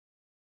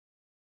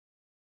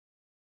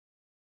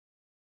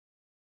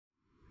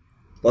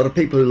A lot of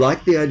people who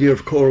like the idea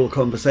of choral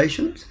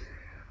conversations.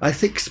 I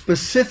think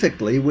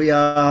specifically we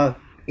are,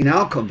 in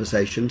our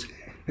conversations,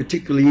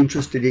 particularly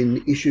interested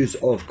in issues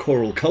of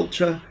choral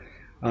culture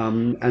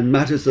and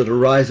matters that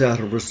arise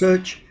out of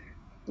research.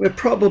 We're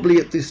probably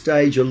at this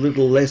stage a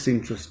little less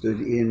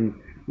interested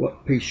in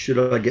what piece should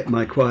I get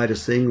my choir to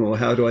sing, or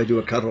how do I do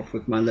a cut-off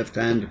with my left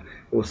hand,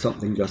 or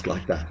something just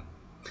like that.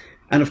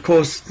 And of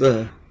course,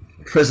 the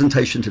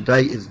presentation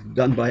today is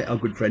done by our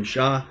good friend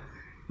Shah.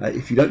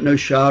 If you don't know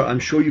Shah, I'm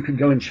sure you can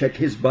go and check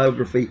his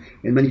biography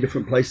in many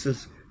different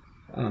places.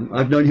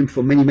 I've known him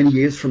for many, many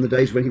years, from the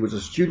days when he was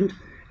a student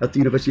at the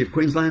University of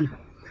Queensland.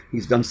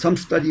 He's done some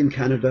study in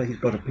Canada. He's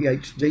got a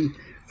PhD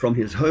from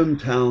his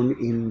hometown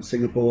in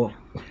Singapore,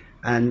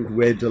 and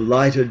we're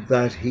delighted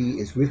that he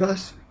is with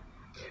us.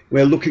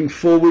 We're looking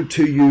forward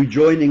to you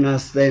joining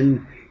us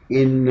then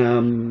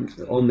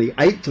on the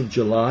 8th of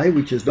July,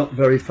 which is not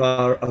very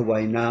far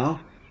away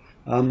now,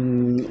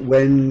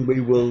 when we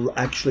will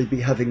actually be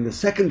having the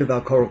second of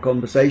our choral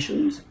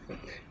conversations,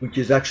 which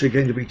is actually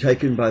going to be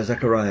taken by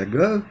Zachariah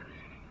Go.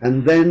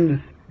 And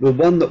then the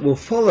one that will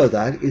follow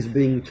that is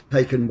being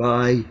taken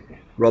by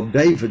Rob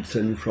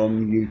Davidson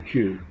from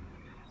UQ.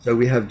 So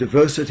we have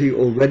diversity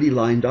already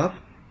lined up.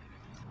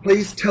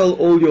 Please tell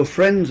all your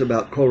friends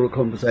about choral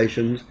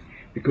conversations,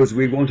 because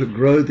we want to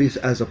grow this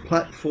as a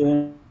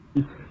platform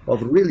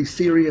of really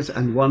serious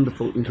and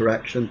wonderful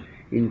interaction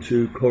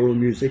into choral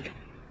music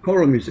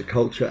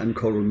culture, and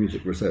choral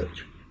music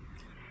research.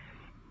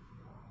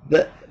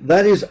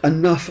 That is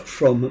enough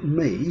from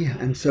me,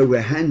 and so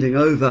we're handing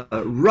over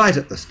right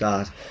at the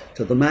start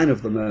to the man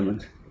of the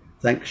moment.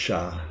 Thanks,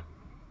 Shah.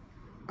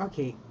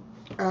 Okay.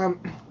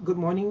 Good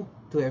morning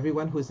to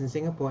everyone who's in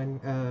Singapore,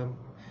 and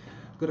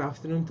good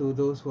afternoon to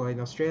those who are in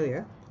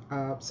Australia.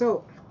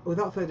 So,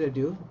 without further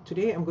ado,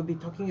 today I'm going to be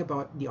talking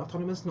about the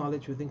autonomous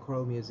knowledge within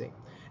choral music,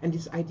 and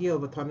this idea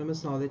of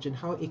autonomous knowledge and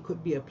how it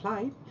could be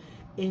applied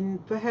in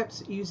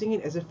perhaps using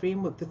it as a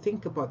framework to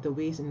think about the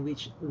ways in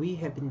which we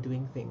have been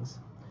doing things.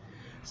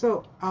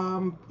 So,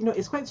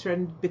 it's quite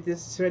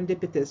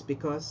serendipitous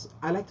because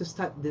I like to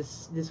start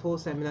this whole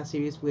seminar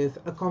series with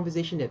a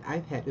conversation that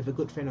I've had with a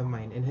good friend of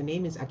mine, and her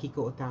name is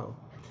Akiko Otao.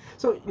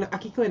 So,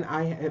 Akiko and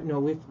I have,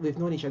 we've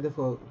known each other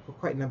for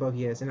quite a number of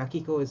years, and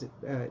Akiko is,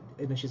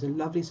 she's a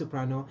lovely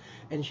soprano,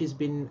 and she's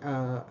been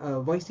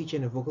a voice teacher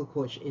and a vocal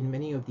coach in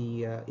many of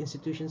the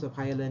institutions of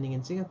higher learning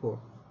in Singapore.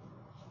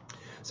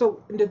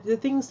 So the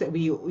things that we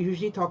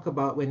usually talk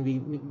about when we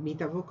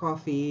meet up for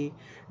coffee,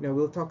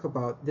 we'll talk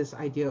about this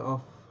idea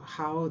of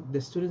how the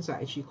students are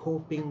actually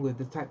coping with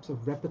the types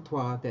of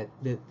repertoire that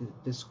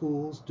the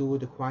schools do,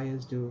 the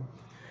choirs do.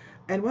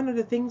 And one of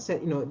the things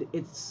that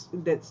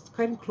that's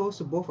kind of close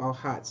to both our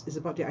hearts is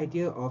about the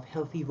idea of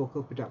healthy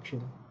vocal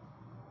production.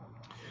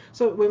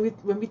 So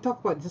when we talk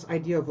about this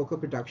idea of vocal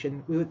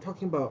production, we were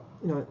talking about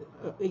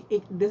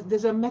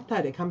there's a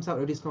meta that comes out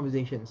of these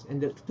conversations, and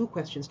the two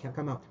questions can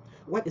come out.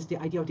 What is the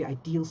idea of the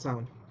ideal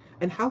sound,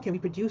 and how can we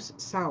produce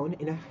sound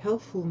in a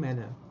healthful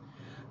manner?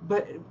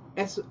 But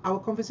as our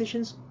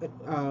conversations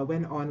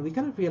went on, we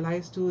kind of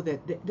realized too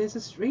that there's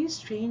this very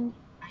strange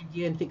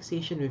idea and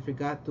fixation with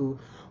regard to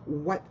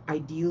what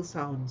ideal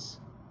sounds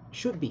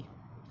should be.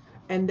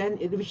 And then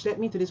which led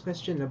me to this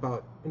question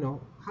about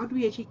how do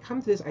we actually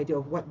come to this idea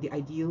of what the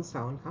ideal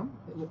sound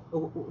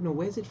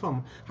where's it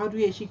from? How do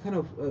we actually kind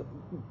of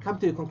come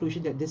to the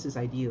conclusion that this is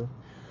ideal?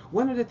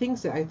 One of the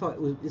things that I thought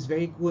is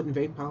very good and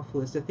very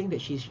powerful is the thing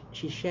that she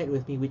shared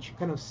with me, which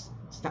kind of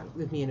stuck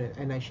with me,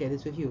 and I share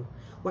this with you.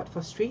 What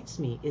frustrates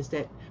me is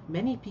that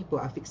many people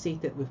are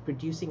fixated with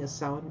producing a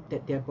sound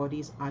that their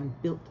bodies aren't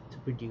built to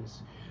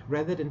produce,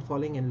 rather than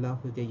falling in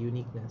love with their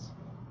uniqueness.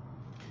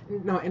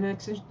 Now, an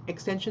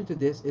extension to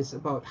this is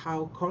about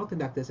how choral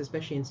conductors,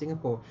 especially in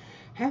Singapore,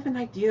 have an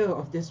idea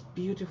of this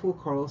beautiful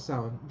choral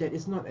sound that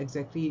is not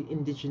exactly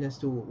indigenous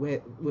to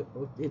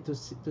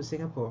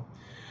Singapore.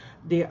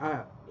 They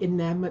are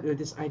enamored with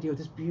this idea of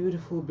this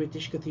beautiful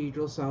British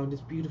cathedral sound,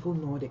 this beautiful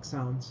Nordic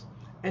sounds.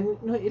 And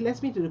it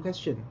leads me to the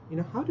question,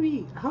 how do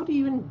you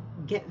even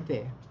get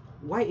there?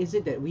 Why is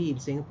it that we in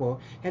Singapore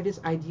have this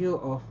idea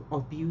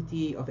of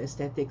beauty, of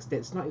aesthetics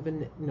that's not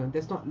even,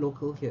 that's not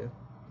local here?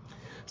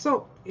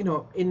 So,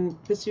 in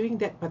pursuing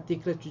that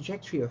particular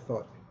trajectory of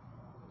thought,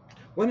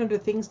 one of the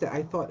things that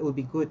I thought would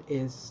be good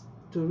is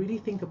to really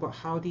think about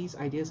how these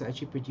ideas are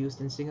actually produced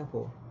in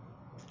Singapore.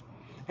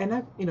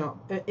 And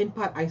in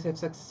part, I have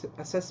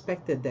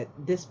suspected that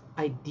this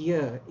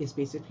idea is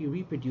basically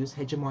reproduced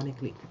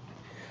hegemonically.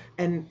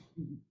 And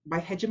by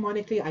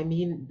hegemonically, I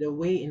mean the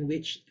way in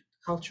which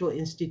cultural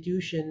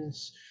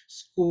institutions,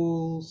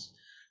 schools,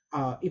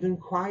 even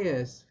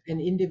choirs and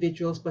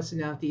individuals'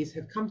 personalities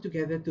have come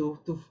together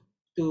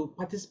to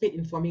participate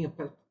in forming a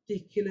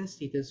particular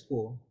status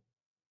quo.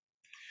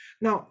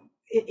 Now,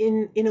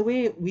 in a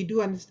way, we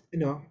do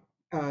understand,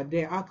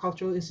 there are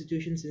cultural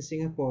institutions in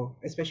Singapore,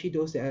 especially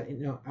those that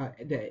are,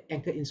 that are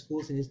anchored in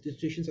schools and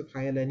institutions of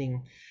higher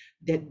learning,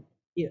 that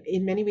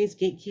in many ways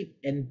gatekeep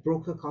and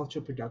broker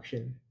culture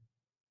production.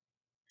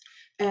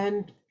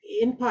 And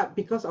in part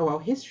because of our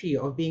history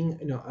of being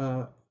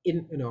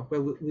in,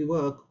 where we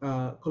were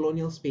a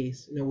colonial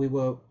space. We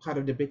were part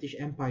of the British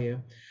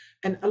Empire,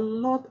 and a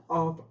lot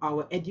of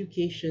our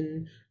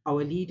education,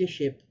 our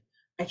leadership,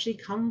 actually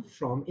come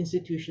from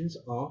institutions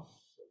of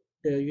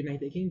the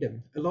United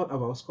Kingdom. A lot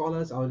of our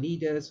scholars, our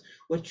leaders,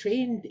 were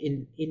trained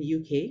in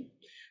UK,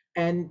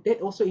 and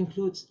that also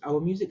includes our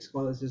music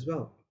scholars as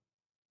well.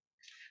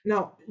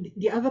 Now,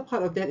 the other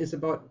part of that is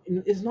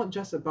not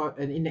just about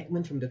an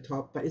enactment from the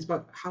top, but it's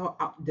about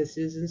how the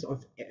citizens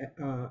of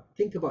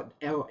think about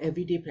our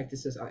everyday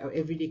practices, our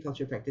everyday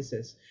culture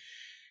practices.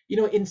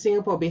 In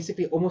Singapore,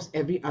 basically almost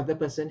every other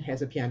person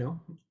has a piano,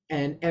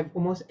 and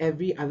almost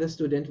every other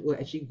student will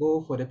actually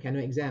go for the piano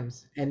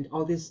exams, and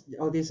all these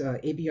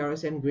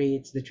ABRSM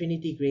grades, the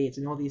Trinity grades,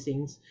 and all these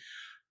things.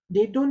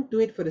 They don't do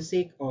it for the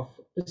sake of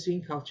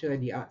pursuing culture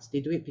and the arts.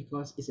 They do it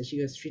because it's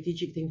actually a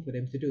strategic thing for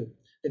them to do.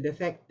 The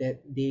fact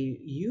that they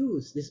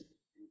use this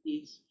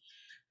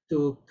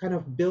to kind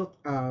of build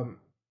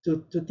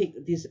to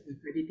take this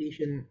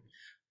accreditation,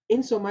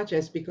 in so much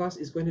as because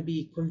it's going to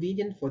be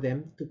convenient for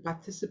them to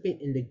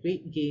participate in the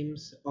great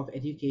games of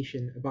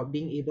education about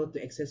being able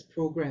to access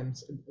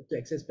programs, to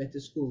access better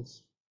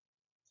schools.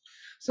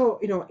 So,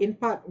 in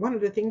part, one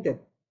of the things that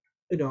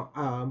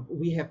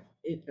we have,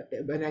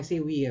 when I say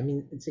we, I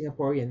mean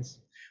Singaporeans,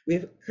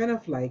 we've kind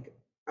of like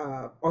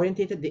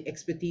orientated the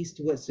expertise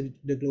towards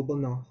the global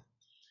north.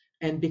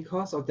 And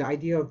because of the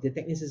idea of the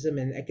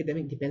technicism and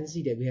academic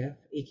dependency that we have,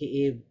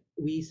 aka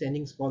we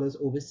sending scholars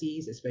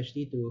overseas,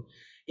 especially to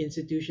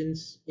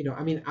institutions,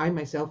 I mean, I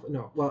myself,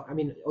 well, I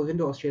mean, even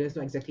though Australia is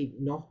not exactly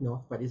north,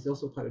 but it's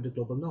also part of the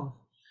global north,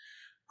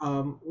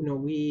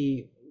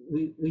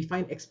 we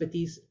find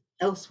expertise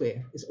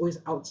elsewhere. It's always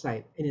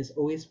outside, and it's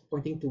always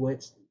pointing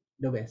towards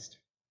the West.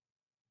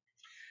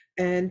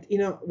 And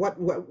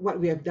what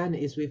we have done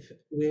is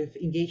we've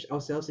engaged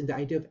ourselves in the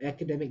idea of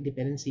academic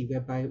dependency,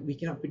 whereby we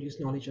cannot produce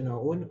knowledge on our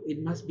own.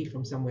 It must be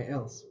from somewhere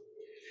else.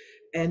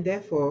 And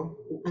therefore,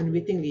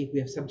 unwittingly, we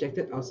have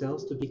subjected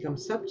ourselves to become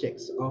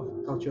subjects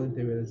of cultural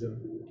imperialism.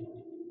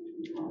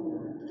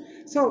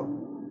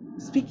 So,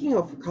 speaking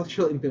of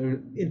cultural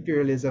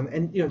imperialism,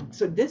 and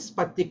so this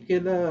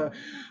particular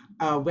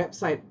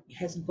website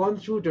has gone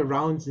through the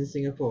rounds in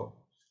Singapore.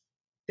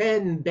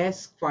 10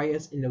 best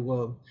choirs in the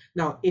world.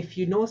 Now, if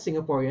you know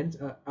Singaporeans,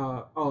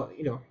 or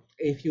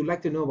if you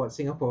like to know about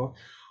Singapore,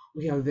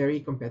 we are very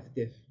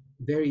competitive,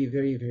 very,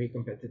 very, very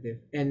competitive,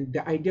 and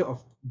the idea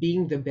of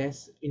being the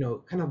best,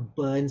 kind of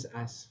burns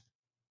us.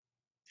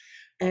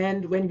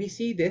 And when we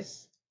see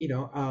this,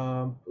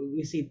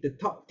 we see the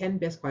top 10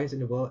 best choirs in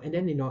the world, and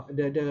then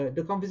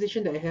the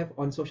conversation that I have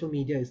on social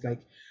media is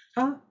like,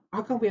 huh?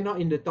 How come we're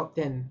not in the top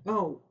 10?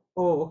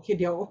 Oh,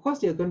 okay. Of course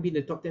they're going to be in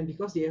the top 10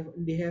 because they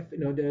have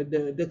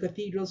the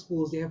cathedral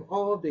schools, they have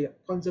all the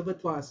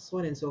conservatoires, so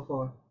on and so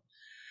forth.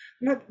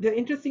 But the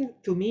interesting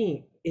to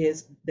me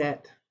is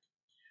that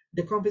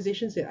the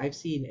conversations that I've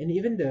seen, and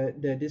even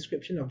the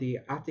description of the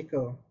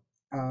article,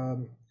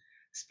 um,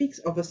 speaks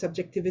of a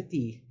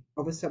subjectivity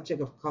of a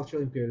subject of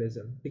cultural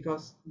imperialism,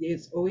 because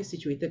it's always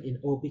situated in,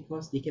 oh,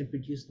 because they can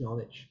produce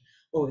knowledge,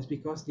 oh, it's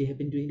because they have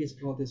been doing this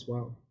all this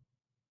while.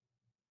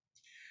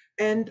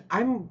 And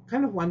I'm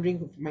kind of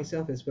wondering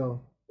myself as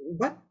well,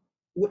 what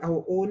would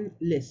our own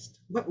list,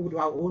 what would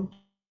our own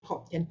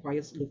top 10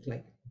 choirs look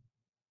like?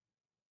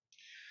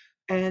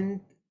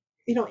 And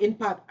in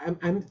part,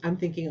 I'm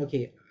thinking,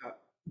 okay,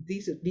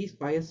 these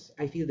choirs,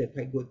 I feel they're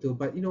quite good too.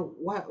 But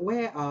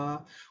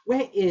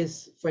where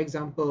is, for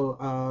example,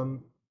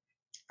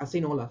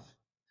 Saint Olaf,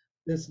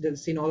 the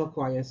Saint Olaf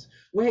choirs?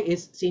 Where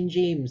is Saint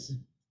James?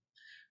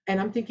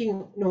 And I'm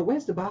thinking, no,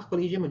 where's the Bach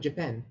Collegium of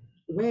Japan?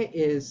 Where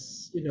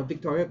is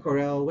Victoria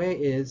Choral? Where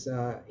is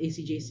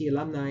ACJC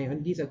alumni?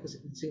 And these are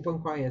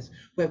Singaporean choirs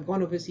who have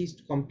gone overseas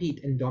to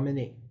compete and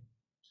dominate.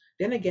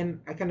 Then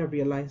again, I kind of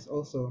realized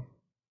also,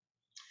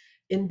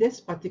 in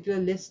this particular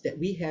list that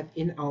we have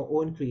in our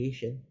own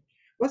creation,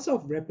 what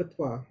sort of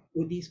repertoire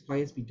would these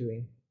choirs be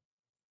doing?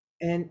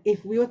 And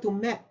if we were to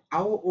map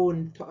our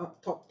own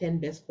top 10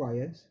 best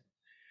choirs,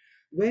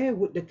 where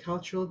would the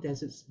cultural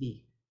deserts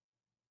be?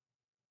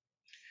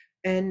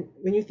 And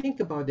when you think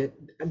about it,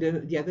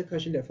 the other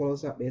question that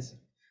follows up is,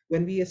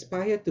 when we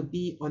aspire to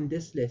be on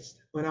this list,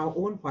 on our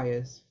own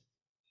choirs,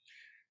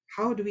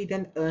 how do we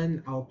then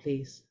earn our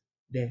place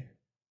there?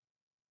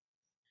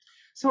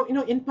 So,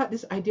 in part,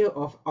 this idea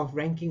of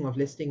ranking, of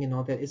listing, and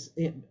all that is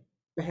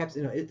perhaps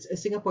it's a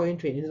Singaporean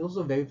trait, and it's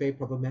also very, very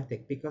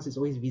problematic because it's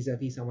always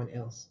vis-a-vis someone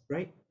else,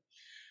 right?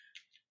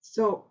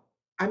 So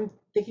I'm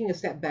taking a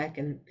step back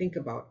and think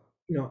about,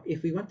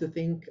 if we want to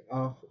think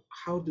of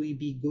how do we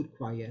be good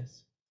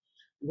choirs,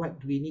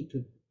 what do we need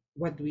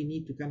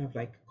to kind of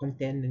like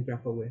contend and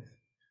grapple with?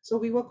 So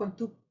we work on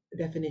two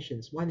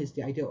definitions. One is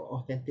the idea of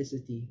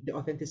authenticity, the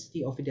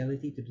authenticity or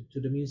fidelity to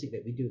the music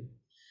that we do,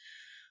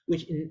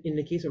 which in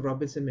the case of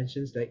Robinson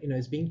mentions that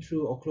is being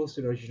true or close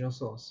to the original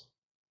source.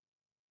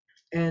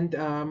 And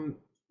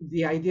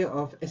the idea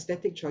of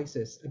aesthetic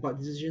choices, about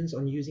decisions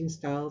on using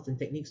styles and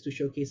techniques to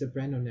showcase a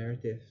brand or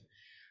narrative.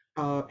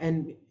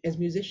 And as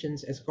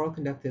musicians, as choral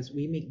conductors,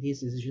 we make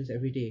these decisions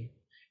every day.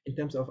 in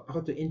terms of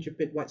how to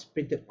interpret what's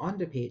printed on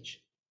the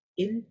page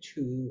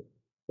into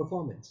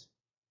performance.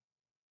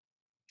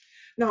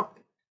 Now,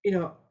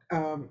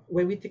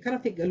 when we kind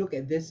of take a look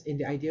at this in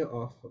the idea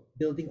of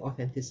building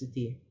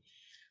authenticity,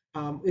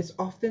 it's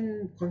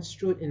often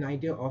construed in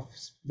idea of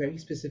very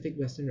specific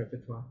Western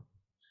repertoire.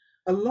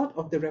 A lot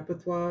of the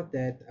repertoire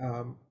that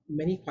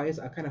many choirs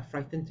are kind of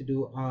frightened to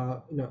do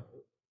are,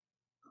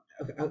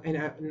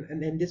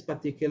 and this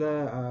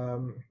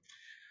particular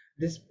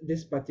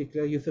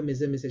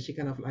euphemism is actually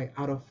kind of like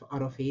out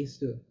of phase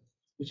too,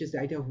 which is the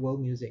idea of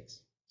world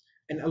musics.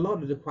 And a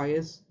lot of the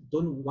choirs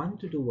don't want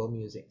to do world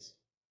musics.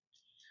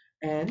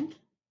 And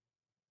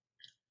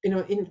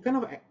in kind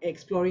of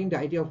exploring the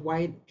idea of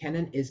why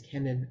canon is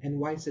canon and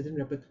why certain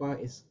repertoire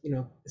is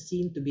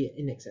seen to be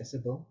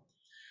inaccessible,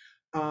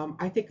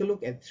 I take a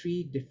look at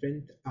three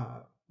different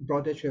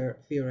broader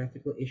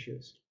theoretical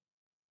issues.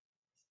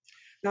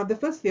 Now, the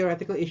first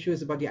theoretical issue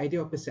is about the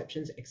idea of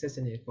perceptions, access,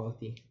 and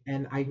inequality,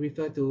 and I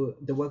refer to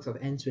the works of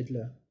Anne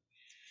Swidler.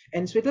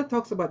 And Swidler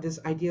talks about this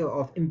idea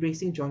of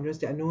embracing genres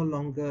that are no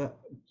longer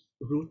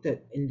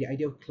rooted in the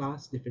idea of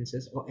class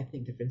differences or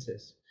ethnic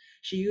differences.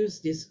 She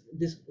used this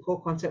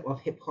whole concept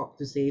of hip hop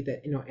to say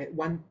that at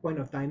one point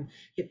of time,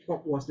 hip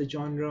hop was the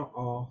genre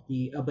of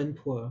the urban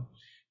poor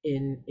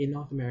in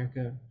North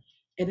America,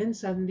 and then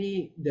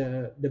suddenly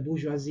the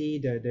bourgeoisie,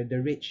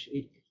 the rich,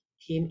 it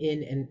came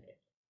in and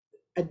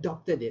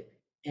adopted it,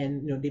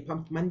 and they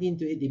pumped money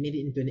into it. They made it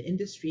into an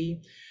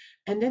industry,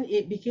 and then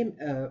it became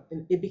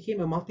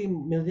a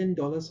multi-million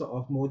dollar sort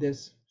of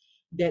modus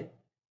that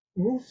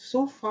moved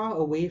so far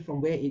away from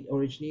where it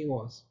originally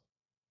was.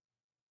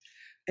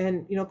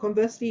 And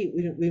conversely,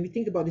 when we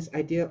think about this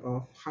idea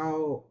of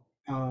how,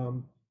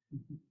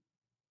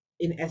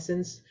 in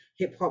essence,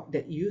 hip hop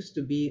that used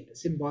to be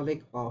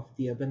symbolic of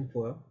the urban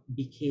poor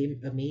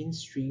became a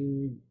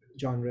mainstream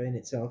genre in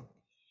itself,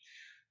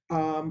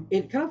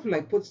 it kind of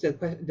like puts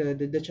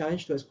the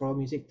challenge towards choral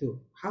music too.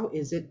 How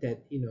is it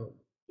that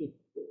it,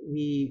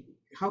 we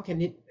how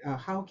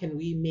can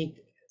we make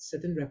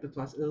certain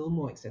repertoires a little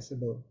more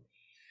accessible?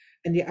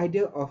 And the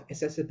idea of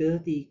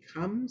accessibility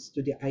comes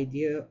to the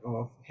idea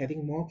of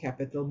having more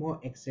capital, more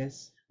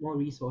access, more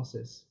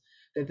resources.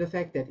 That the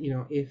fact that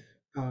if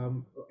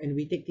and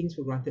we take things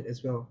for granted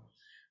as well.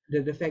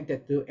 The fact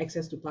that the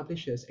access to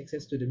publishers,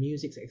 access to the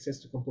music, access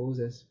to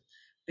composers,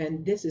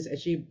 and this is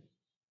actually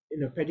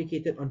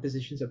predicated on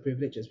positions of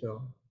privilege as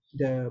well.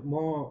 The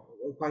more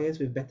choirs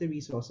with better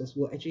resources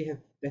will actually have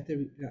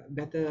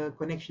better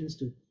connections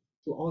to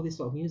all this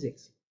sort of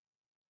musics.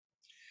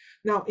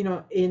 Now,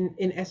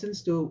 in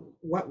essence, to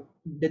what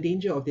the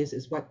danger of this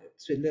is what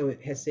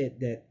Swidler has said,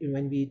 that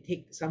when we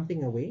take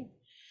something away,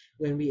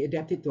 when we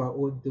adapt it to our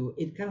own too,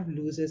 it kind of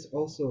loses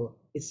also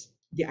its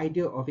the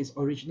idea of its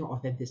original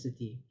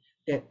authenticity.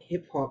 That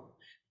hip hop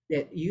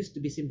that used to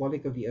be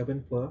symbolic of the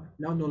urban poor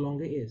now no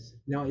longer is.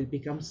 Now it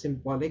becomes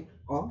symbolic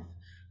of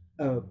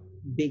a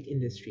big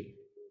industry.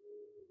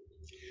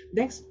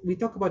 Next, we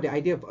talk about the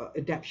idea of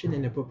adaptation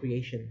and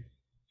appropriation.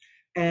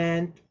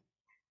 And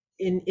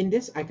in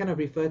this, I kind of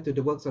refer to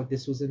the works of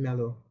D'Souza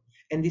Mello.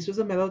 And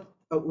D'Souza Mello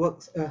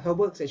her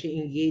works actually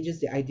engages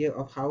the idea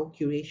of how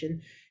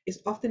curation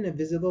is often a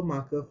visible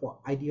marker for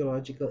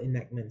ideological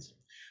enactments.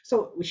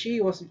 So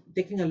she was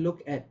taking a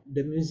look at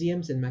the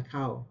museums in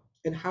Macau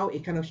and how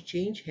it kind of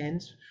changed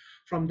hands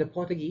from the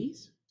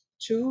Portuguese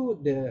to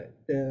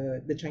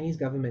the Chinese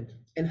government,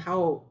 and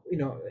how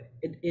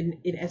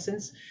in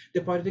essence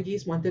the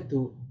Portuguese wanted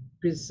to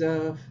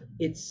preserve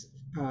its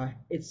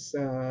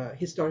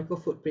historical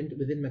footprint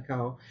within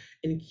Macau,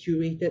 and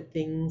curated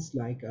things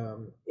like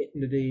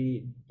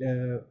the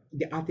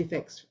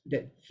artifacts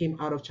that came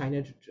out of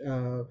China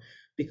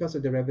because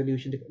of the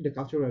revolution, the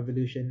Cultural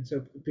Revolution.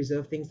 So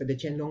preserve things like the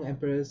Qianlong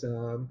Emperor's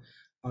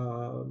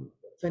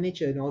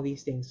furniture and all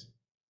these things.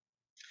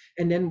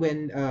 And then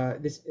when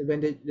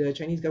the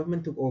Chinese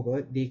government took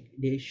over,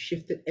 they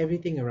shifted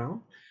everything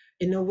around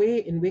in a way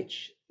in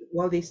which,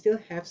 while they still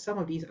have some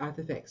of these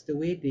artifacts, the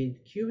way they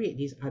curate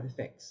these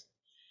artifacts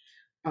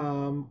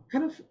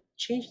kind of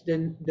changed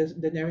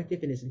the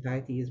narrative in its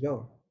entirety as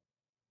well.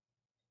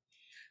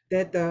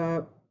 That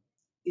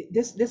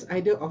this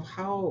idea of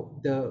how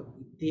the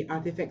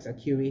artifacts are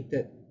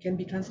curated can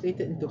be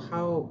translated into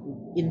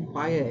how, in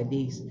choir at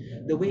least,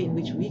 the way in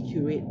which we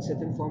curate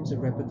certain forms of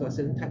repertoire,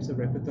 certain types of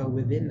repertoire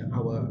within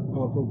our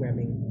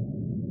programming.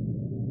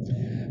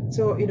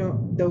 So the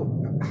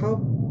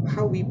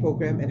how we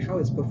program and how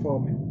it's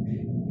performed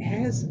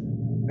has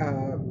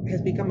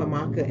become a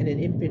marker and an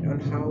imprint on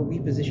how we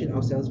position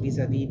ourselves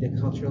vis-a-vis the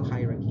cultural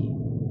hierarchy.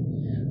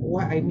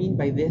 What I mean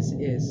by this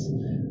is,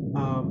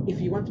 if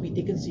you want to be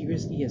taken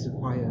seriously as a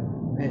choir,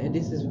 and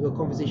this is a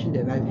conversation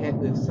that I've had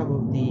with some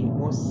of the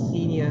more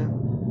senior.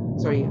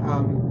 Sorry,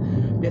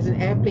 there's an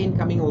airplane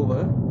coming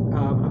over.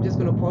 I'm just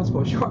going to pause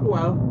for a short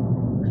while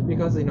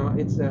because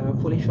it's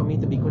foolish for me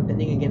to be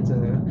contending against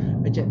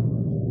a jet.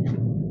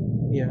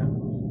 Yeah.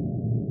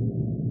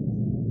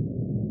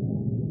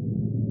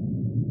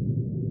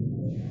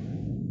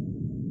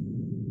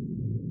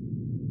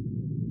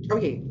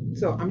 Okay,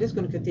 so I'm just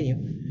going to continue.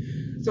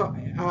 So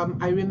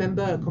I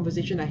remember a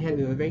conversation I had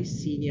with a very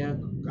senior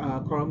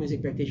choral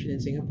music practitioner in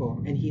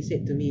Singapore, and he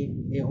said to me,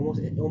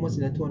 almost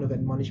in a tone of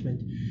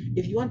admonishment,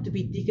 if you want to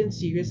be taken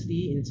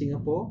seriously in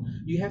Singapore,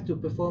 you have to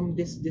perform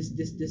this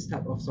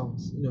type of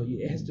songs.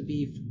 It has to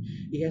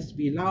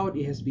be loud,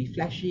 it has to be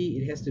flashy,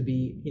 it has to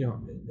be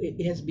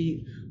it has to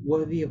be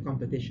worthy of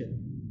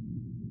competition.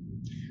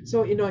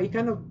 So it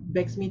kind of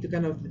begs me to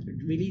kind of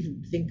really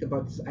think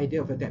about this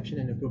idea of adaptation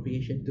and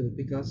appropriation too,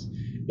 because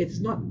it's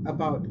not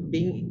about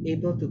being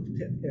able to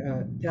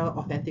tell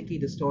authentically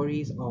the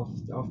stories of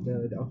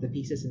the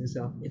pieces in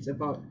itself. It's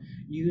about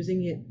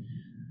using it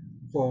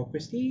for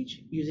prestige,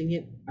 using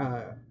it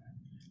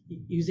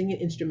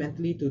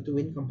instrumentally to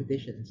win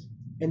competitions.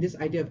 And this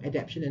idea of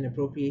adaptation and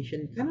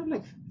appropriation kind of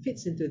like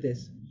fits into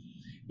this.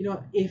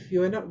 If we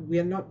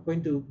are not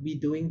going to be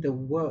doing the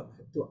work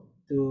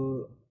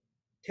to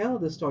tell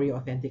the story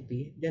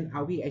authentically, then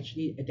are we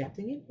actually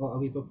adapting it or are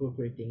we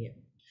appropriating it?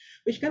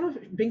 Which kind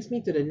of brings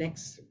me to the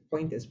next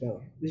point as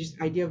well, which is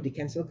idea of the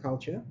cancel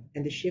culture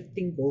and the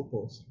shifting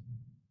goalpost.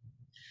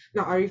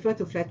 Now, I refer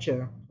to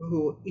Fletcher,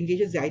 who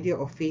engages the idea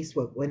of face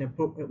work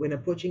when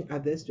approaching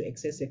others to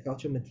access their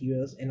cultural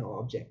materials and or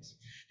objects.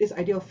 This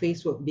idea of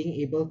face work,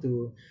 being able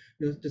to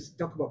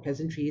talk about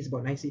pleasantries,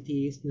 about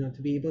niceties,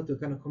 to be able to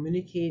kind of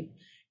communicate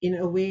in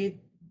a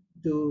way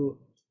to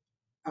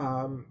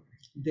um,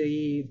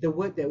 the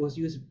word that was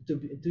used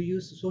to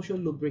use social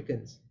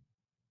lubricants.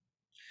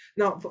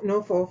 Now,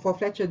 for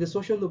Fletcher, the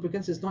social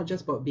lubricants is not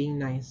just about being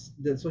nice.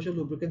 The social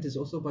lubricants is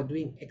also about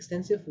doing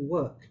extensive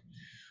work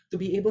to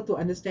be able to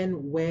understand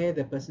where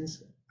the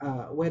person's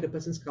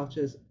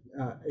culture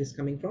is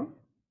coming from,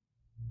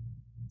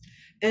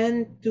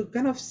 and to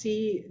kind of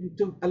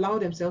to allow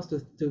themselves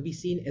to be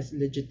seen as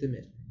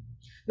legitimate.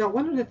 Now,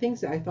 one of the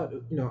things that I thought,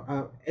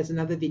 as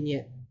another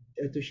vignette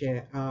to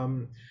share,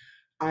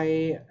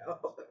 I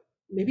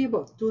maybe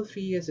about 2 or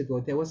 3 years ago,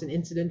 there was an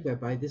incident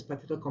whereby this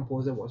particular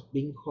composer was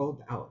being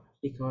called out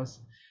because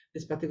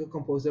this particular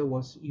composer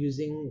was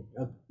using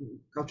a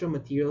cultural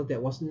material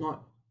that was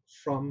not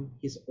from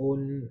his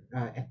own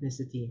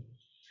ethnicity,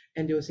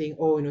 and they were saying,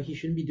 "Oh, he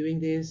shouldn't be doing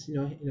this.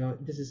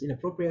 This is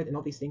inappropriate," and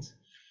all these things.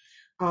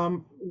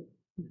 Um,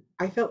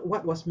 I felt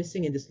what was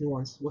missing in this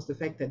nuance was the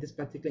fact that this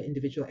particular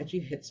individual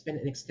actually had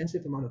spent an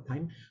extensive amount of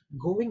time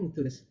going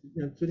to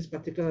this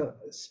particular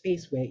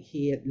space where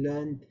he had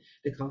learned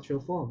the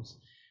cultural forms.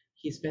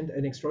 He spent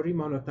an extraordinary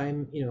amount of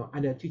time,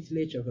 under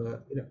tutelage of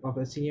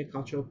a senior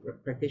cultural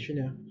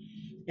practitioner,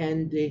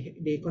 and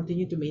they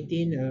continue to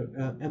maintain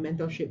a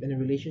mentorship and a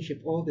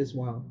relationship all this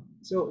while.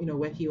 So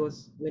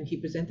when he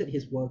presented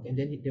his work, and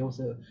then there was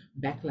a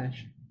backlash,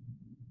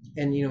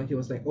 and he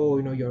was like, "Oh,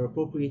 you're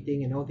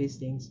appropriating," and all these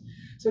things.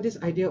 So this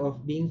idea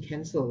of being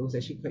cancelled was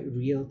actually quite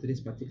real to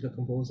this particular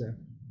composer.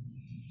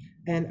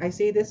 And I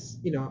say this,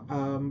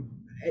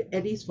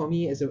 at least for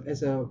me as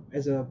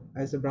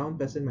a brown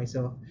person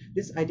myself,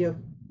 this idea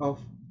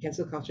of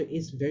cancel culture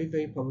is very,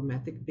 very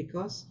problematic,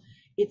 because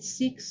it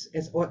seeks,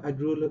 as what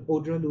Audre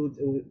Lorde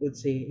would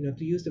say,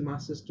 to use the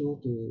master's tool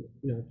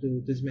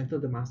to dismantle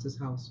the master's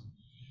house.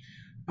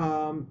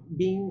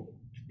 Being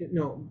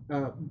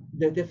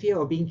the fear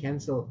of being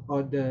cancelled,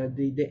 or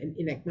the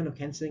enactment of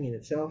cancelling in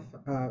itself,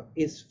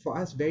 is for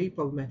us very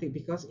problematic,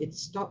 because it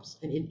stops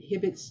and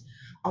inhibits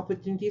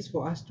opportunities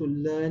for us to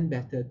learn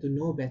better, to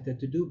know better,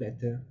 to do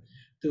better,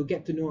 to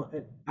get to know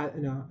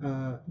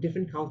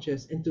different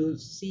cultures, and to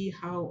see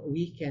how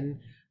we can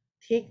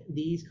take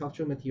these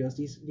cultural materials,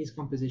 these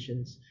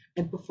compositions,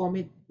 and perform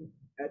it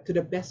to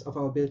the best of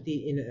our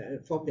ability in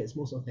a form that's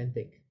most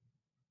authentic.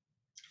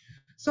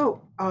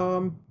 So,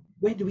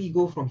 where do we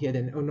go from here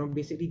then? Oh no,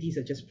 basically these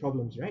are just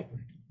problems, right?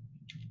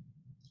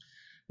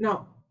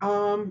 Now,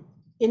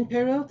 in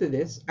parallel to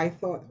this, I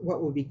thought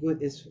what would be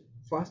good is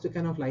for us to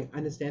kind of like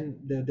understand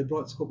the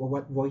broad scope of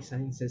what voice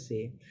sciences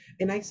say.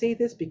 And I say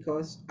this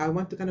because I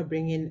want to kind of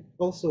bring in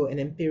also an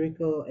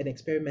empirical and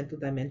experimental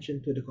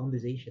dimension to the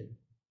conversation.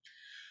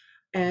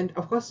 And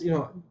of course,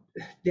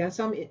 there are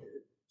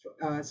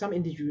some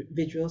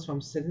individuals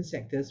from certain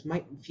sectors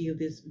might feel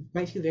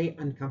very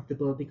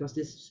uncomfortable, because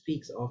this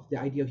speaks of the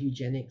idea of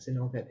eugenics and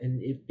all that,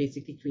 and it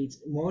basically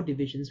creates more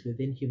divisions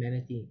within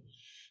humanity.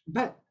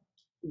 But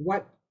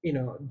what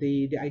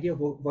the idea of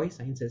voice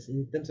sciences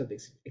in terms of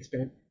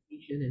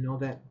experimentation and all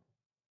that,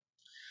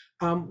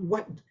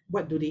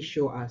 what do they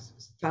show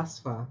us thus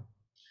far?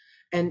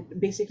 And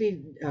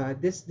basically,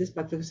 this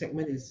particular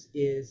segment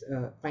is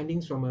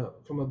findings from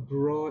a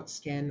broad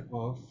scan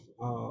of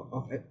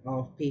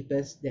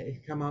papers that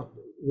have come out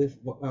with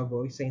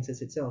voice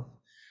sciences itself.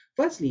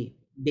 Firstly,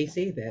 they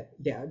say that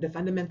the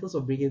fundamentals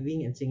of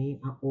breathing and singing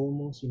are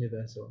almost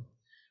universal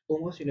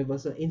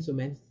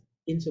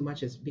in so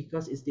much as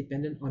because it's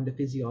dependent on the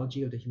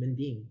physiology of the human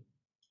being,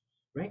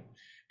 right?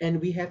 And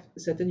we have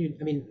certain,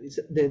 I mean,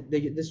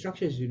 the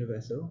structure is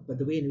universal, but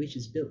the way in which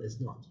it's built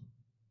is not.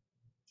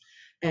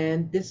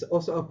 And this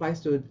also applies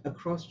to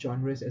across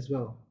genres as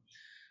well,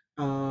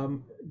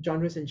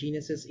 genres and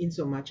genuses, in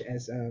so much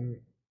as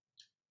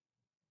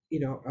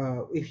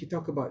if you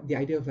talk about the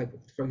idea of, like,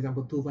 for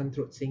example, tuvan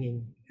throat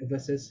singing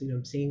versus,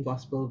 singing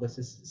gospel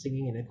versus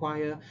singing in a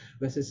choir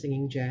versus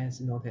singing jazz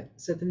and all that,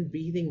 certain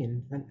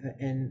breathing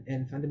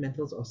and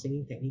fundamentals of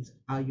singing techniques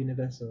are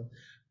universal,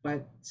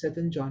 but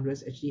certain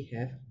genres actually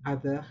have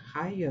other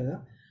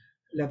higher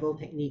level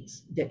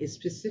techniques that is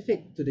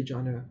specific to the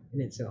genre in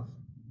itself.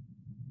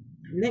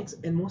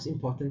 Next, and most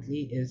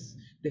importantly, is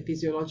the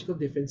physiological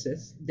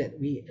differences that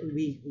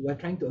we were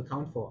trying to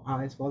account for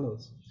are as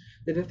follows.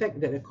 The fact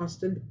that a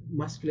constant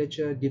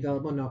musculature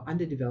development or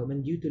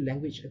underdevelopment due to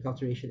language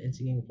acculturation and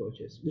singing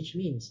approaches, which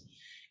means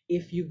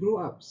if you grow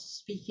up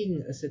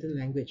speaking a certain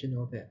language and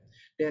all that,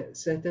 there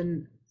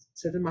certain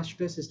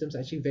muscular systems are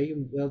actually very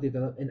well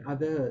developed, and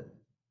other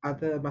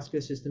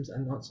muscular systems are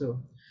not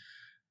so.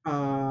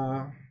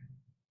 Uh,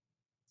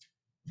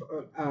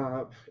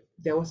 uh,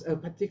 there was a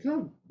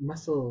particular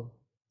muscle.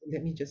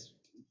 Let me just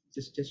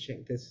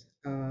check this.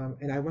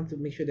 And I want to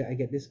make sure that I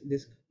get this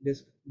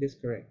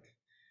correct.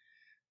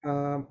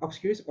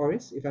 Obscurus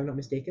oris, if I'm not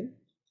mistaken.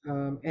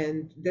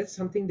 And that's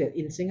something that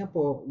in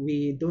Singapore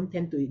we don't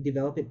tend to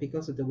develop it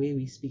because of the way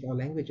we speak our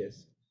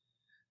languages.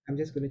 I'm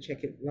just going to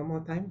check it one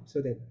more time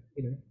so that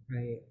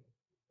I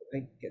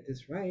get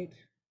this right.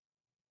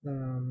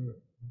 Um,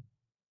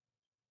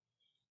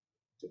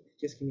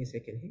 just give me a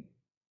second here.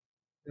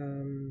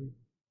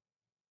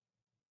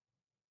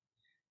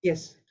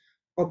 Yes,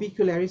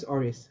 orbicularis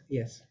oris.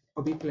 Yes,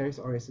 orbicularis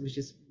oris, which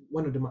is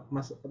one of the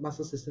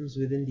muscle systems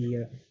within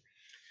the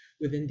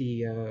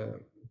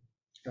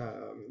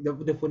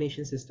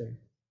phonation system.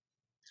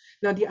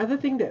 Now, the other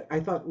thing that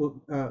I thought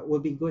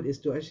would be good is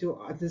to actually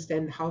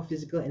understand how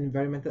physical and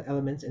environmental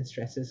elements and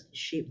stresses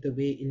shape the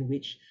way in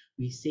which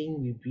we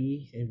sing, we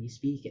breathe, and we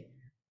speak it.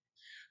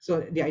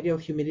 So the idea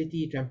of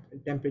humidity,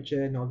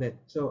 temperature, and all that.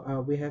 So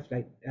we have,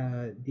 like,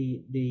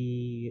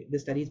 the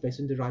studies by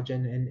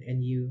Sundarajan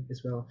and you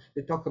as well.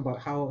 They talk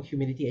about how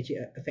humidity actually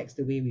affects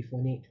the way we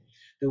phonate,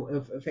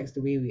 affects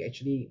the way we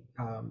actually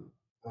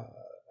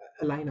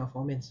align our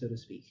formants, so to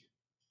speak.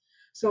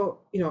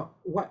 So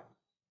what,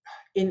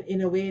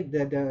 in a way,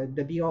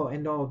 the be all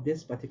end all of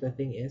this particular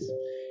thing is,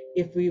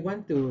 if we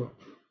want to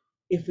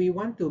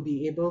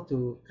be able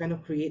to kind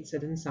of create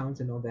certain sounds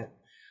and all that,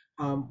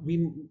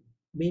 we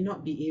may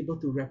not be able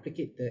to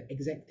replicate the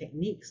exact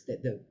techniques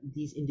that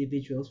these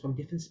individuals from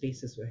different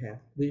spaces will have.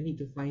 We need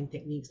to find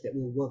techniques that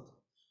will work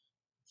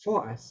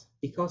for us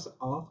because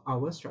of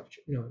our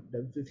structure,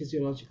 the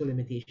physiological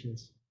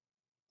limitations.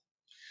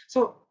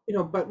 So,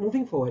 but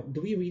moving forward,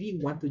 do we really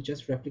want to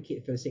just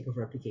replicate for the sake of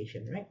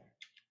replication, right?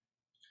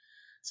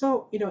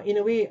 So, in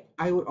a way,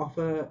 I would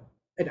offer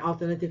an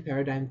alternative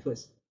paradigm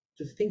twist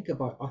to think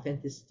about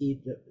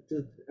authenticity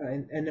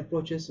and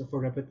approaches for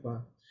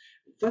repertoire.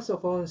 First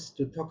of all, is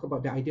to talk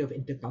about the idea of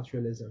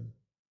interculturalism,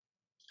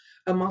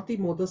 a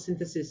multimodal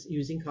synthesis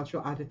using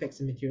cultural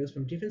artifacts and materials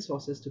from different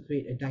sources to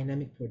create a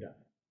dynamic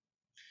product,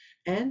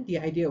 and the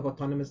idea of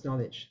autonomous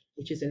knowledge,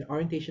 which is an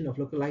orientation of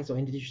localized or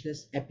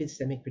indigenous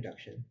epistemic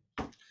production.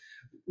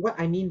 What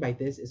I mean by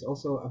this is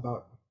also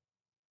about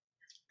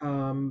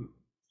um,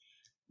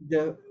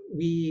 the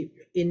we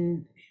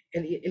in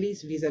at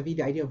least vis-a-vis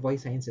the idea of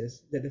voice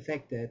sciences, that the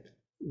fact that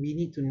we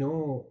need to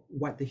know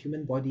what the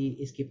human body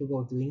is capable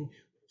of doing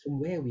from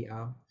where we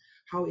are,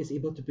 how it's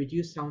able to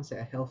produce sounds that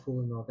are helpful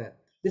and all that.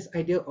 This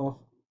idea of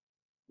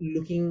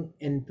looking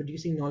and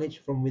producing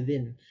knowledge from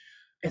within,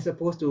 as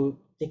opposed to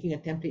taking a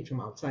template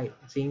from outside,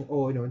 saying,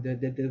 oh,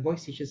 the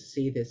voice teachers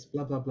say this,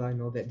 blah blah blah,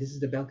 and all that. This is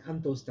the bel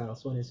canto style,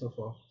 so on and so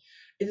forth.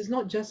 It is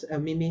not just a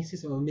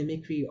mimesis or a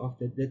mimicry of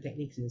the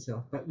techniques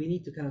itself, but we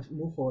need to kind of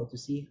move forward to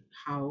see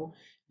how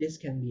this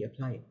can be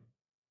applied.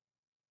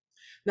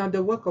 Now,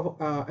 the work of,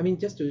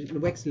 just to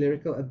wax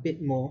lyrical a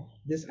bit more,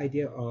 this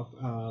idea of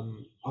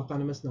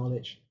autonomous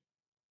knowledge.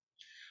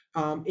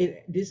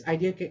 This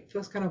idea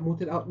first kind of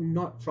mooted out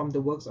not from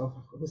the works of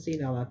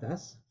Hussein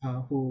Alatas,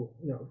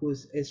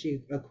 who's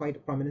actually a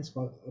quite prominent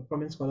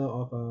scholar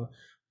of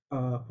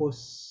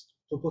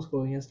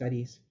post-colonial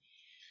studies,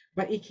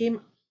 but it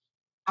came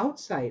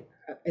outside,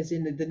 as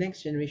in the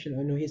next generation,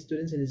 or his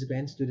students and his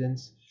grand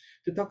students,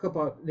 to talk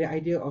about the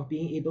idea of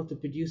being able to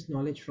produce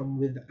knowledge from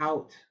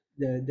without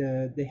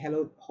the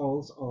hallowed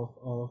halls of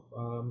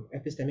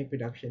epistemic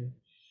production.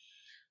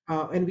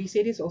 And we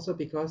say this also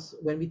because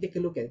when we take a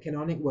look at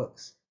canonic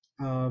works,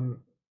 in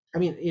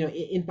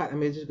part,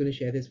 I'm just going to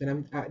share this.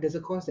 There's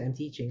a course that I'm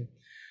teaching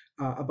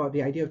about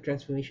the idea of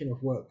transformation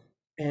of work,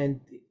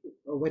 and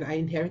when I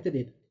inherited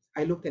it,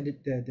 I looked at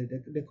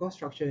the course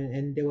structure,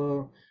 and there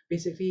were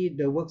basically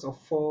the works of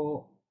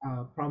four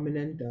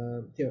prominent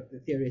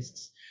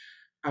theorists: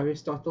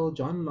 Aristotle,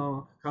 John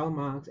Locke, Karl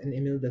Marx, and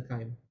Emile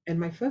Durkheim. And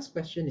my first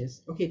question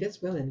is, okay,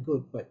 that's well and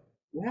good, but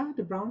where are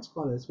the brown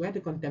scholars? Where are the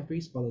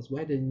contemporary scholars?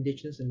 Where are the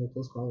indigenous and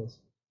local scholars?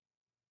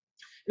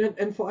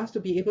 And for us to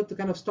be able to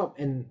kind of stop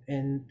and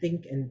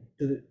think, and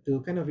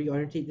to kind of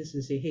reorientate this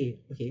and say, hey,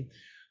 okay,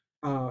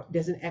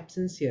 there's an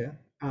absence here.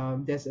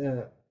 There's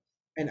a,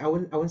 and I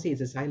won't say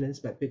it's a silence,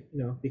 but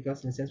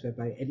because in a sense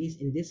whereby, at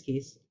least in this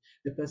case,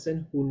 the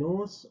person who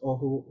knows or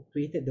who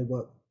created the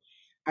work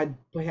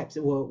perhaps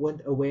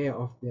weren't aware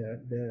of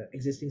the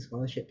existing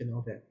scholarship and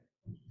all that.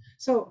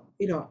 So,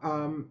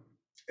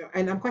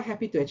 and I'm quite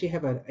happy to actually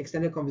have an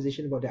extended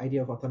conversation about the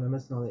idea of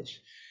autonomous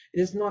knowledge.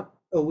 It is not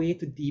a way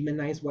to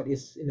demonize what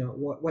is,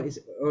 what is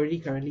already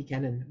currently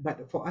canon,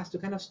 but for us to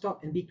kind of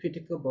stop and be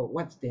critical about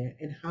what's there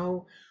and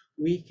how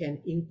we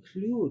can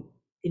include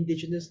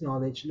indigenous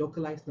knowledge,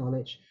 localized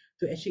knowledge,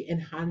 to actually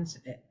enhance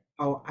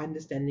our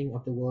understanding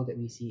of the world that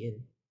we see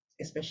in,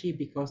 especially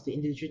because the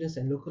indigenous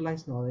and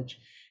localized knowledge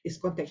is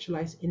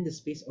contextualized in the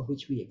space of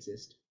which we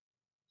exist.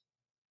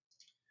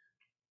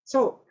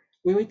 So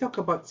when we talk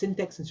about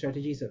syntax and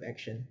strategies of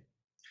action,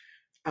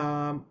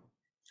 um,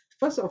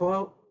 first of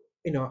all,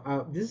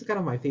 this is kind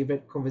of my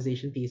favorite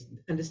conversation piece,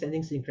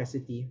 understanding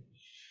syncreticity.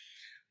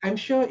 I'm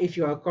sure if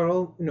you are a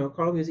choral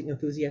music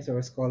enthusiast or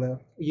a scholar,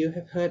 you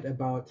have heard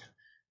about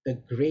the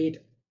great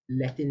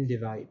Latin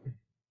divide.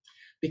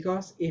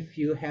 Because if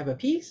you have a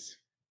piece,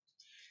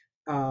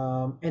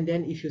 and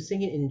then if you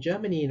sing it in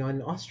Germany, in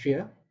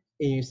Austria,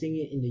 and you sing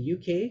it in the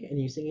UK, and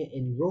you sing it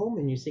in Rome,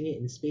 and you sing it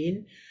in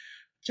Spain,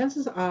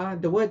 chances are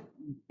the word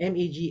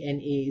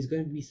magna is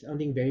going to be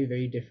sounding very,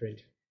 very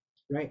different,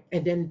 right?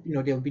 And then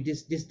there'll be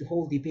this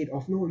whole debate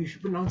of, no, you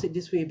should pronounce it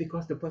this way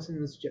because the person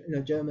was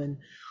German,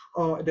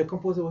 or the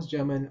composer was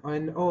German,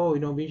 and oh,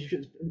 we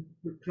should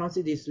pronounce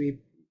it this way,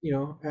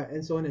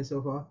 and so on and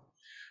so forth.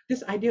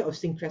 This idea of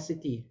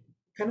syncreticity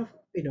kind of,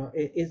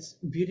 it's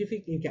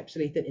beautifully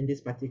encapsulated in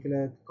this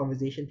particular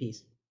conversation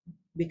piece,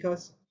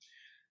 because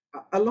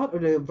a lot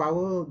of the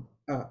vowel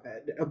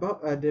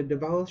about the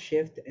vowel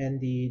shift and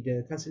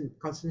the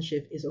constant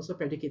shift is also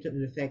predicated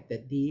on the fact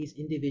that these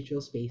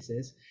individual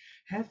spaces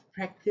have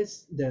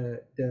practiced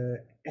the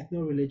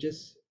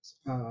ethno-religious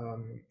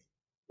um,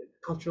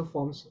 cultural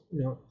forms,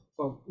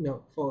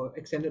 for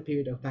extended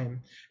period of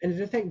time, and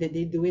the fact that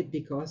they do it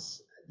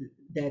because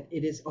that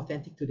it is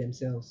authentic to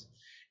themselves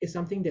is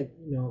something that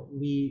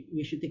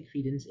we should take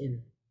credence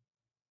in.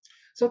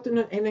 So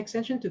an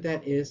extension to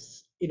that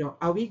is,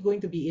 are we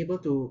going to be able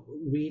to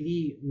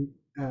really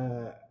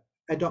uh,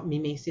 adopt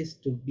mimesis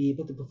to be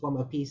able to perform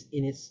a piece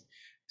in its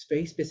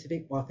very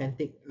specific,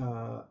 authentic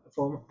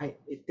form?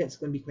 That's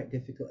going to be quite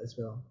difficult as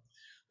well.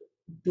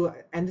 To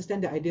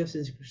understand the idea of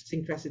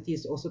syncreticity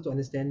is also to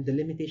understand the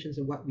limitations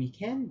of what we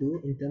can do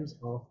in terms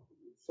of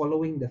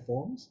following the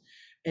forms,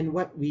 and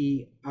what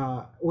we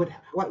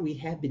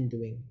have been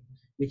doing,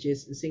 which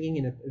is singing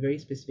in a very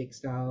specific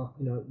style,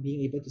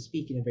 being able to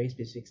speak in a very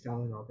specific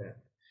style and all that.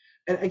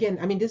 And again,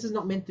 I mean, this is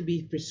not meant to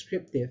be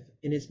prescriptive,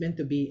 and it's meant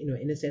to be,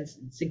 in a sense,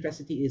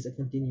 syncreticity is a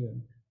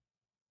continuum.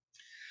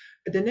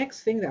 The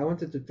next thing that I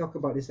wanted to talk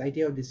about is the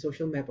idea of the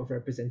social map of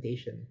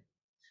representation.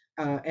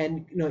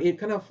 And it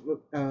kind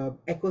of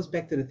echoes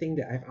back to the thing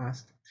that I've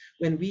asked.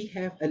 When we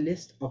have a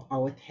list of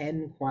our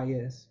 10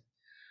 choirs,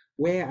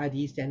 where are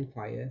these 10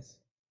 choirs?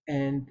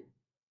 And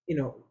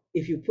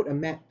if you put a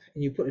map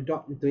and you put a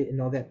dot into it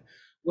and all that,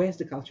 where's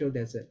the cultural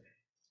desert?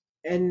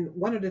 And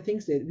one of the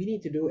things that we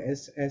need to do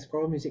as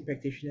choral music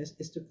practitioners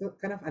is to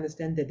kind of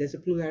understand that there's a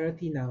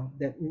plurality now,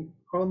 that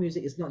choral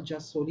music is not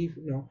just solely,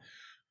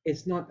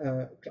 it's not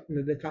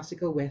the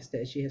classical West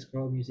that actually has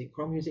choral music.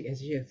 Choral music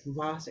has actually a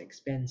vast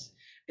expanse,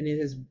 and it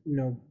has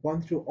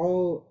gone through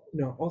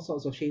all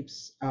sorts of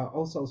shapes,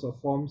 all sorts of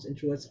forms, and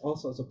towards all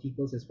sorts of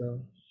peoples as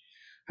well.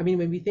 I mean,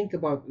 when we think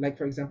about, like,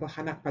 for example,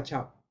 Hanak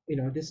Pachap,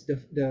 this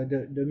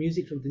the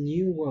music from the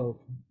New World,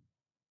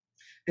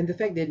 and the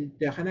fact that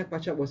the Hanak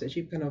Pachap was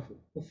actually kind of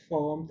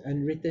performed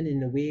and written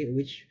in a way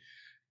which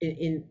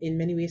in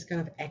many ways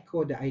kind of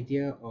echoed the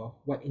idea of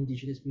what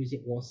indigenous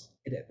music was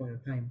at that point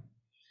of time.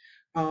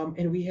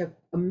 And we have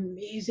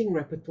amazing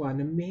repertoire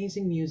and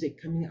amazing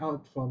music coming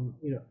out from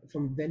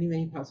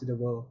many parts of the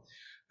world.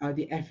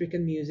 The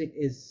African music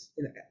is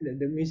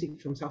the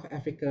music from South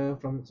Africa,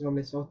 from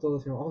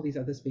Lesotho, from all these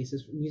other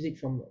spaces. Music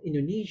from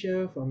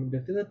Indonesia, from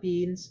the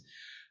Philippines,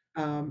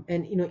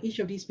 and each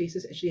of these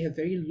spaces actually have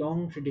very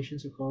long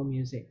traditions of choral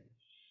music.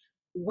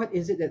 What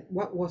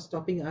was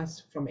stopping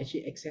us from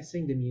actually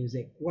accessing the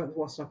music? What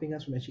was stopping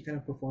us from actually kind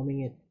of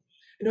performing it?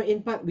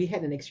 In part, we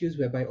had an excuse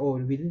whereby, oh,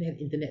 we didn't have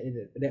internet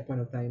at that point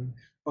of time,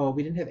 or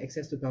we didn't have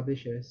access to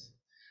publishers.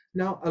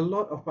 Now, a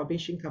lot of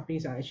publishing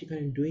companies are actually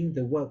kind of doing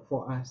the work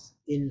for us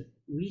in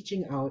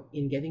reaching out,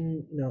 in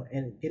getting,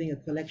 and getting a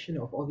collection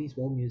of all these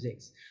world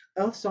musics.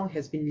 Earth Song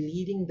has been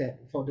leading that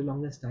for the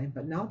longest time,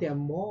 but now there are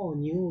more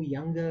new,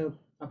 younger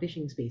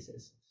publishing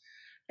spaces.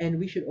 And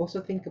we should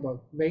also think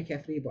about very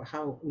carefully about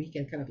how we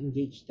can kind of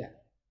engage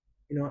that,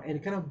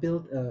 and kind of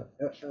build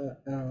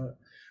a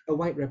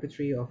wide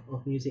repertoire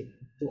of music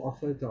to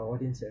offer to our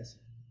audiences.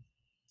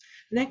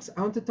 Next,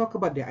 I want to talk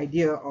about the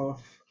idea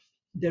of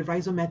the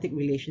rhizomatic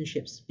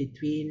relationships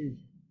between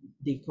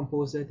the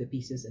composer, the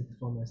pieces, and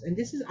performers. And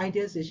this is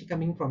ideas actually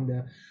coming from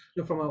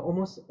from a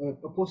almost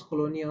a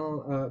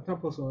post-colonial,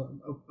 not post,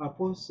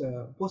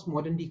 a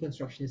postmodern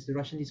deconstructionist, the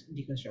Russian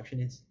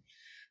deconstructionist.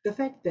 The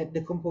fact that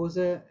the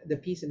composer, the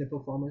piece, and the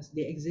performers,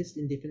 they exist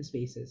in different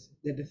spaces.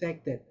 That the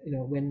fact that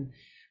when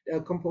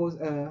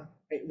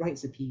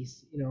writes a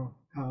piece,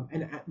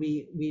 and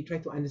we try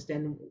to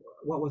understand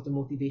what was the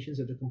motivations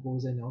of the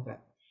composer and all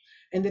that.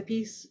 And the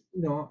piece,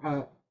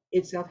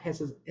 itself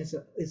has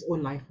its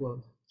own life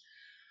world.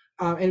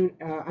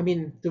 I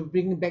mean, to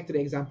bring back to the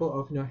example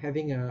of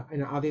having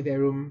an Ave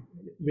Verum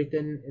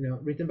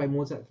written by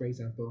Mozart, for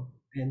example,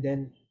 and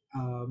then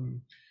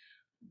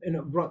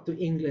brought to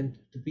England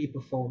to be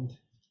performed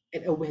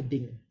at a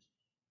wedding.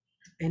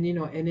 And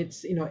and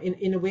it's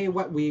in a way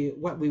what we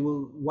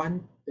will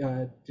want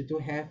to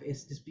have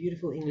is this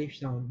beautiful English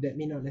sound that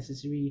may not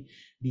necessarily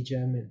be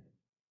German.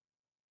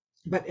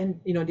 But and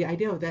the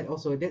idea of that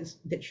also,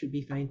 that should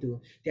be fine too.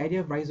 The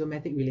idea of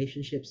rhizomatic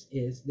relationships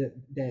is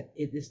that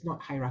it is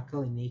not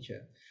hierarchical in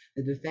nature,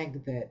 that the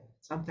fact that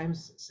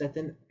sometimes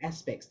certain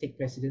aspects take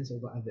precedence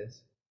over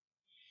others.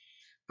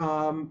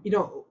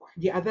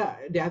 The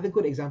other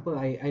good example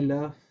I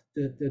love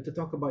to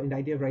talk about in the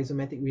idea of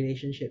rhizomatic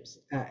relationships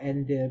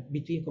and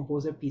between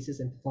composer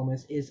pieces and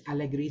performers is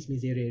Allegri's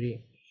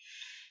Miserere.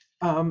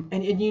 And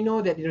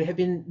that there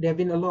have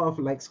been a lot of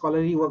like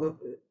scholarly work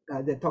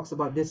that talks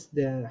about this,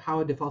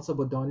 how the falso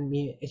bodon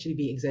may actually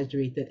be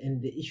exaggerated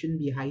and it shouldn't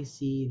be high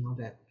C and all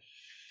that.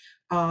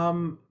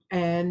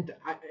 And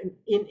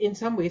in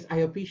some ways I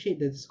appreciate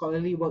the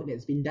scholarly work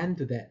that's been done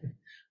to that,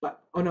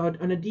 but on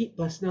a deep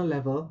personal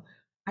level,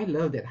 I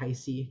love that high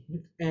C.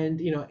 And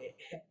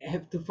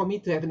for me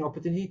to have an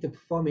opportunity to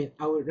perform it,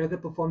 I would rather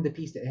perform the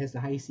piece that has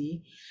the high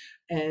C,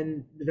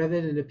 and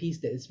rather than the piece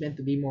that is meant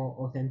to be more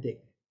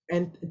authentic.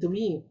 And to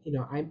me,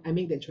 I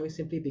make that choice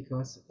simply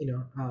because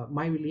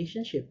my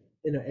relationship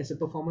as a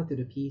performer to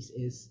the piece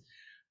is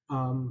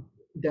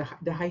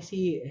the high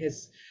C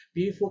has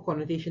beautiful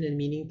connotation and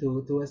meaning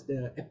towards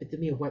the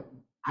epitome of what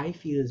I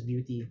feel is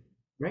beauty,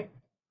 right?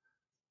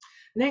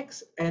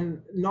 Next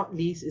and not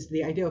least is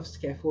the idea of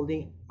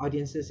scaffolding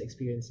audiences'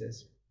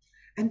 experiences.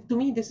 And to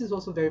me, this is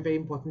also very, very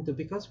important too,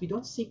 because we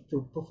don't seek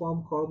to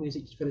perform choral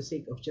music for the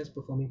sake of just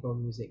performing choral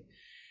music.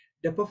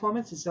 The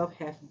performance itself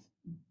have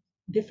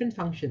different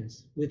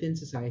functions within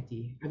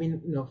society. I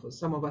mean, for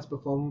some of us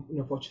perform,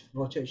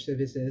 for church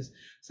services.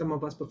 Some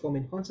of us perform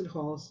in concert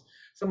halls.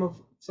 Some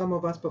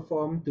of us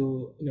perform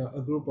to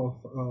a group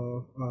of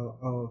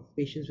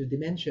patients with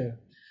dementia,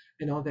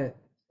 and all that.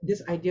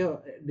 This idea,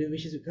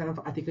 which is kind of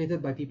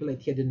articulated by people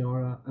like Tia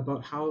Denora,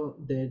 about how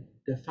the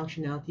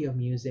functionality of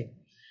music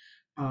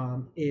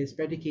is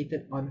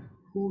predicated on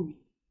who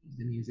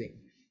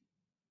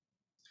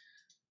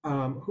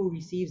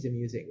receives the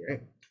music,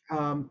 right?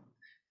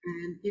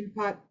 And in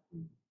part,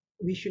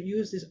 we should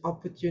use this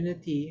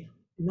opportunity,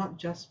 not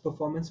just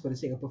performance for the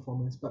sake of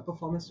performance, but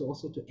performance to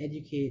also to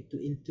educate,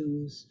 to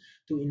enthuse,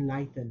 to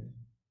enlighten.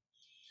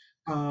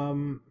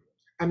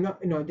 I'm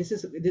not, this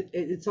is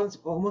it sounds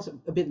almost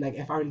a bit like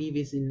F.R.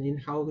 Leavis in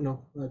how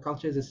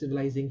culture is a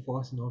civilizing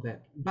force and all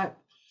that. But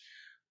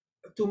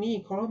to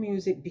me, choral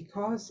music,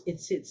 because it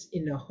sits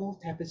in a whole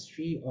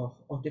tapestry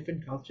of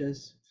different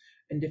cultures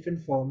and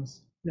different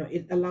forms,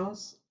 it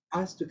allows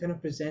us to kind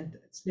of present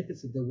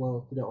snippets of the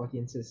world to the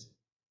audiences.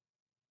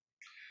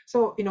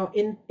 So,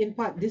 in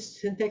part, these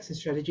syntax and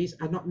strategies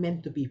are not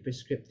meant to be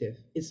prescriptive.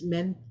 It's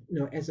meant,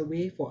 as a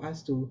way for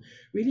us to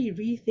really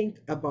rethink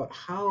about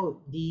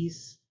how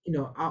these,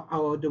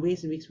 the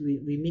ways in which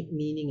we make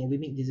meaning and we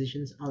make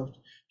decisions out of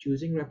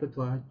choosing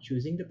repertoire,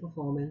 choosing the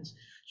performance,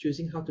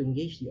 choosing how to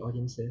engage the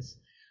audiences.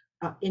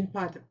 In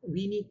part,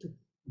 we need to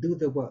do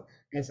the work,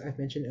 as I've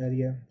mentioned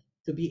earlier,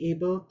 to be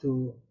able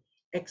to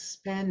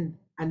expand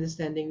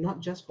understanding, not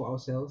just for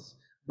ourselves,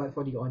 but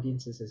for the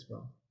audiences as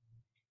well.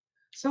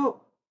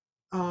 So,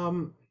 I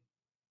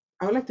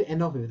would like to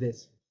end off with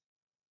this.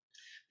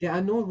 There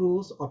are no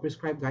rules or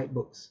prescribed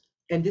guidebooks,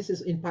 and this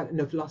is in part in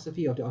the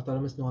philosophy of the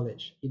autonomous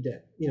knowledge.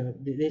 That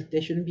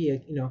there shouldn't be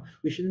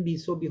we shouldn't be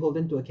so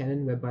beholden to a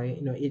canon whereby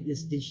it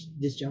is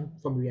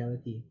disjunct from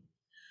reality.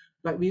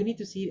 But we need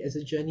to see it as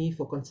a journey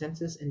for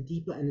consensus and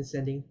deeper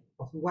understanding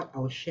of what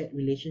our shared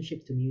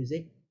relationship to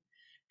music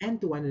and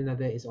to one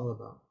another is all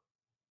about.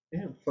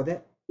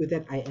 With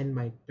that, I end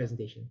my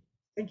presentation.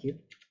 Thank you.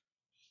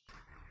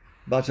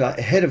 But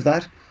ahead of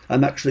that,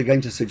 I'm actually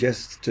going to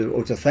suggest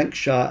to thank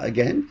Shah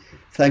again.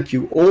 Thank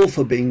you all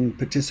for being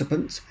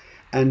participants.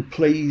 And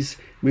please,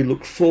 we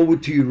look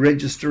forward to you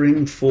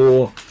registering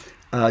for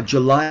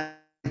July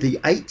the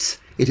 8th.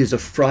 It is a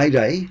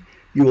Friday.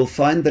 You will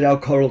find that our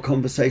choral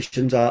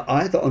conversations are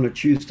either on a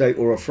Tuesday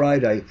or a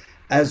Friday,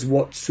 as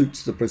what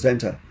suits the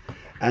presenter.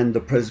 And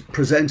the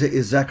presenter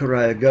is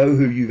Zachariah Go,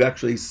 who you've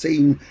actually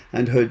seen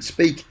and heard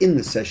speak in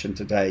the session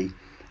today.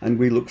 And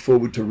we look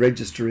forward to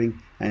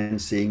registering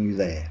and seeing you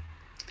there.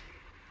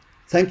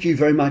 Thank you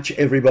very much,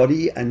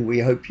 everybody, and we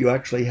hope you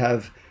actually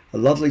have a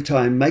lovely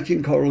time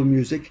making choral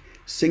music,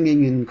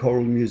 singing in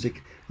choral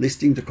music,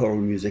 listening to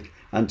choral music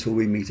until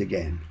we meet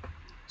again.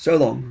 So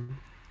long.